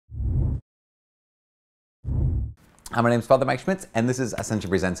Hi, my name is Father Mike Schmitz, and this is Ascension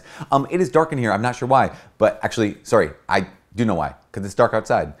Presents. It is dark in here. I'm not sure why, but actually, sorry, I do know why, because it's dark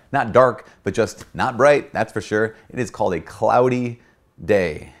outside. Not dark, but just not bright, that's for sure. It is called a cloudy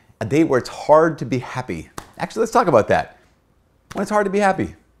day. A day where it's hard to be happy. Actually, let's talk about that. When it's hard to be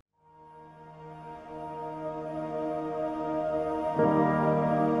happy.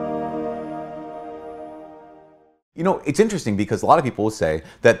 You know, it's interesting because a lot of people will say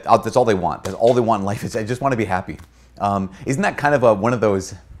that that's all they want. That's all they want in life is, I just want to be happy. Isn't that kind of one of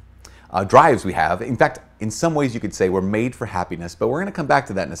those drives we have? In fact, in some ways you could say we're made for happiness, but we're going to come back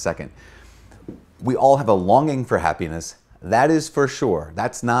to that in a second. We all have a longing for happiness. That is for sure.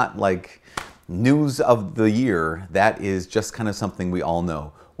 That's not like news of the year. That is just kind of something we all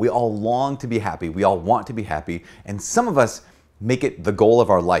know. We all long to be happy. We all want to be happy. And some of us make it the goal of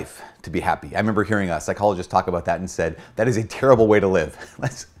our life to be happy. I remember hearing a psychologist talk about that and said, that is a terrible way to live.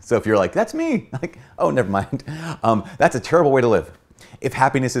 So if you're like, that's me, like, oh, never mind. That's a terrible way to live. If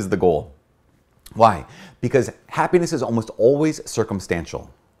happiness is the goal. Why? Because happiness is almost always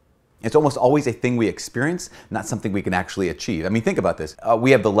circumstantial. It's almost always a thing we experience, not something we can actually achieve. I mean, think about this. We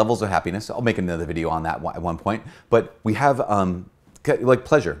have the levels of happiness. I'll make another video on that at one point. But we have like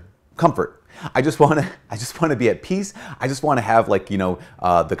pleasure, comfort. I just want to be at peace. I just want to have, like, you know,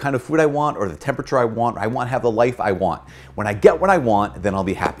 the kind of food I want or the temperature I want. I want to have the life I want. When I get what I want, then I'll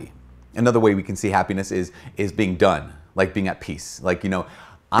be happy. Another way we can see happiness is being done, like being at peace. Like, you know,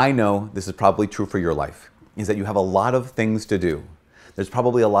 I know this is probably true for your life, is that you have a lot of things to do. There's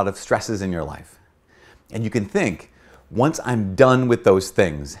probably a lot of stresses in your life. And you can think, once I'm done with those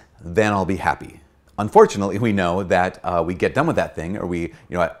things, then I'll be happy. Unfortunately, we know that we get done with that thing, or we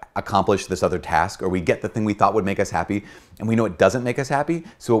accomplish this other task, or we get the thing we thought would make us happy, and we know it doesn't make us happy.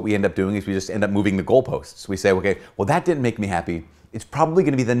 So what we end up doing is we just end up moving the goalposts. We say, okay, well, that didn't make me happy. It's probably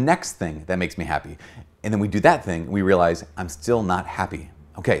going to be the next thing that makes me happy. And then we do that thing, and we realize I'm still not happy.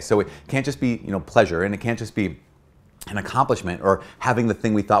 Okay, so it can't just be, you know, pleasure, and it can't just be an accomplishment or having the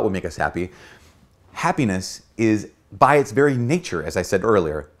thing we thought would make us happy. Happiness is, by its very nature, as I said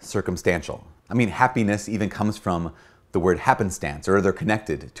earlier, circumstantial. I mean, happiness even comes from the word happenstance, or they're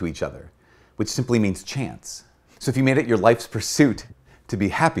connected to each other, which simply means chance. So if you made it your life's pursuit to be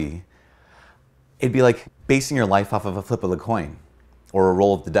happy, it'd be like basing your life off of a flip of the coin or a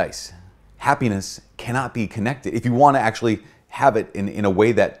roll of the dice. Happiness cannot be connected. If you want to actually have it in a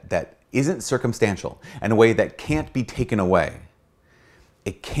way that isn't circumstantial, in a way that can't be taken away,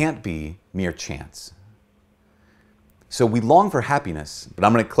 it can't be mere chance. So we long for happiness, but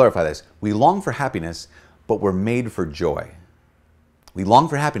I'm going to clarify this. We long for happiness, but we're made for joy. We long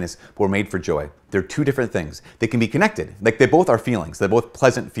for happiness, but we're made for joy. They're two different things. They can be connected. Like, they both are feelings. They're both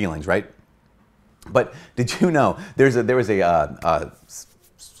pleasant feelings, right? But did you know there was a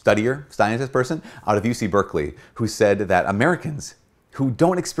scientist person out of UC Berkeley who said that Americans who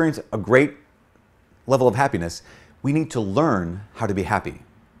don't experience a great level of happiness, we need to learn how to be happy.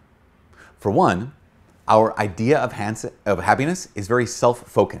 For one, our idea of happiness is very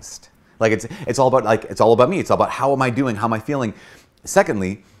self-focused. Like, it's all about me. It's all about how am I doing? How am I feeling?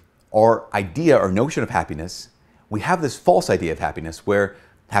 Secondly, our idea or notion of happiness, we have this false idea of happiness where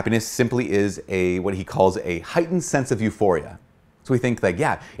happiness simply is what he calls a heightened sense of euphoria. So we think that,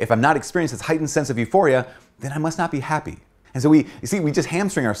 yeah, if I'm not experiencing this heightened sense of euphoria, then I must not be happy. And so we just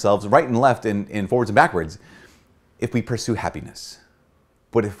hamstring ourselves right and left and forwards and backwards if we pursue happiness.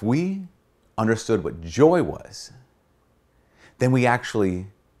 But if we understood what joy was, then we actually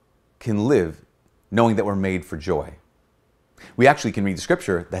can live knowing that we're made for joy. We actually can read the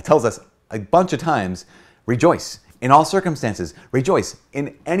scripture that tells us a bunch of times, rejoice in all circumstances, rejoice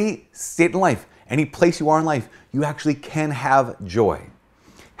in any state in life, any place you are in life, you actually can have joy.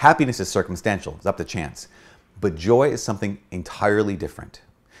 Happiness is circumstantial, it's up to chance, but joy is something entirely different.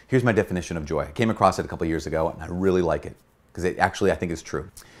 Here's my definition of joy. I came across it a couple years ago, and I really like it, because it actually, I think, is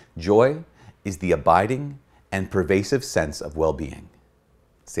true. Joy is the abiding and pervasive sense of well-being.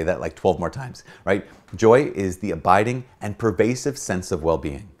 Say that like 12 more times, right? Joy is the abiding and pervasive sense of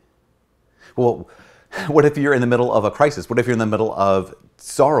well-being. Well, what if you're in the middle of a crisis? What if you're in the middle of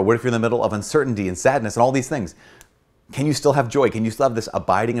sorrow? What if you're in the middle of uncertainty and sadness and all these things? Can you still have joy? Can you still have this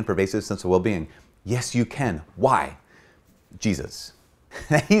abiding and pervasive sense of well-being? Yes, you can. Why? Jesus.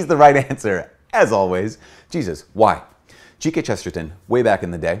 He's the right answer, as always. Jesus. Why? G.K. Chesterton, way back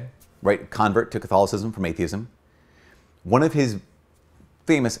in the day, right, convert to Catholicism from atheism. One of his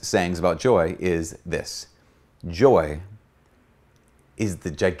famous sayings about joy is this: joy is the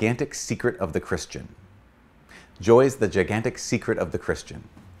gigantic secret of the Christian. Joy is the gigantic secret of the Christian.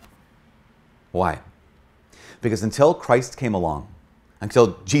 Why? Because until Christ came along,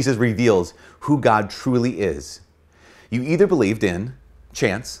 until Jesus reveals who God truly is, You either believed in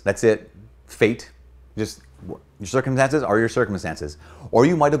chance, that's it, fate, just your circumstances are your circumstances, or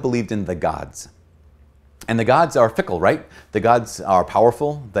you might have believed in the gods. And the gods are fickle, right? The gods are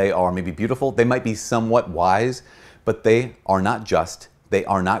powerful, they are maybe beautiful, they might be somewhat wise, but they are not just, they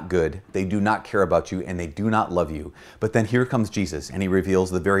are not good, they do not care about you, and they do not love you. But then here comes Jesus, and he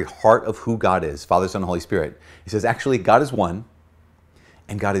reveals the very heart of who God is, Father, Son, and Holy Spirit. He says, actually, God is one,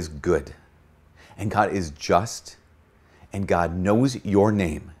 and God is good, and God is just, and God knows your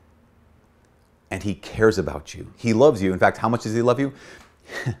name, and he cares about you. He loves you. In fact, how much does he love you?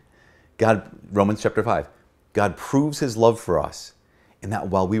 God, Romans chapter 5, God proves his love for us in that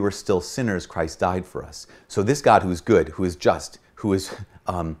while we were still sinners, Christ died for us. So this God who is good, who is just, who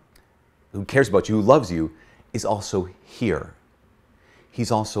cares about you, who loves you, is also here.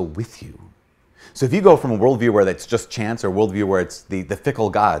 He's also with you. So if you go from a worldview where it's just chance or a worldview where it's the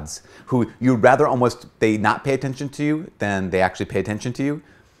fickle gods, who you'd rather almost they not pay attention to you than they actually pay attention to you,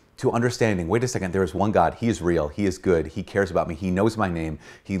 to understanding, wait a second, there is one God, he is real, he is good, he cares about me, he knows my name,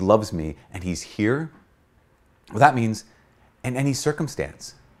 he loves me, and he's here. Well, that means in any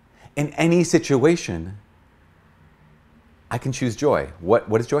circumstance, in any situation, I can choose joy.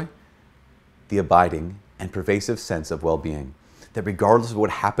 What is joy? The abiding and pervasive sense of well-being, that regardless of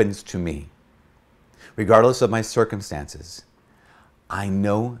what happens to me, regardless of my circumstances, I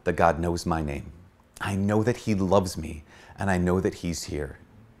know that God knows my name. I know that he loves me, and I know that he's here.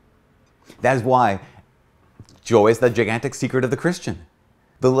 That is why joy is the gigantic secret of the Christian.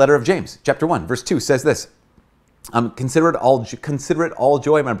 The letter of James, chapter 1, verse 2 says this, consider it all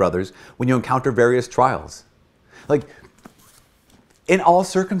joy, my brothers, when you encounter various trials. Like, in all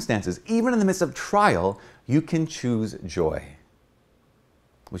circumstances, even in the midst of trial, you can choose joy.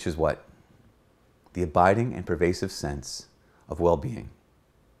 Which is what? The abiding and pervasive sense of well-being.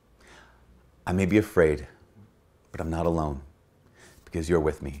 I may be afraid, but I'm not alone, because you're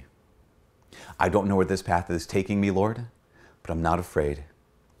with me. I don't know where this path is taking me, Lord, but I'm not afraid,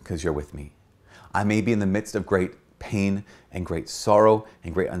 because you're with me. I may be in the midst of great pain and great sorrow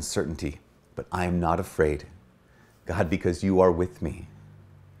and great uncertainty, but I am not afraid, God, because you are with me.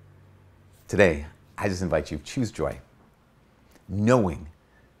 Today, I just invite you, choose joy, knowing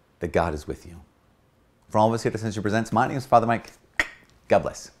that God is with you. For all of us here at Ascension Presents, my name is Father Mike. God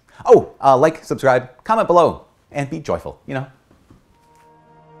bless. Oh, like, subscribe, comment below, and be joyful, you know.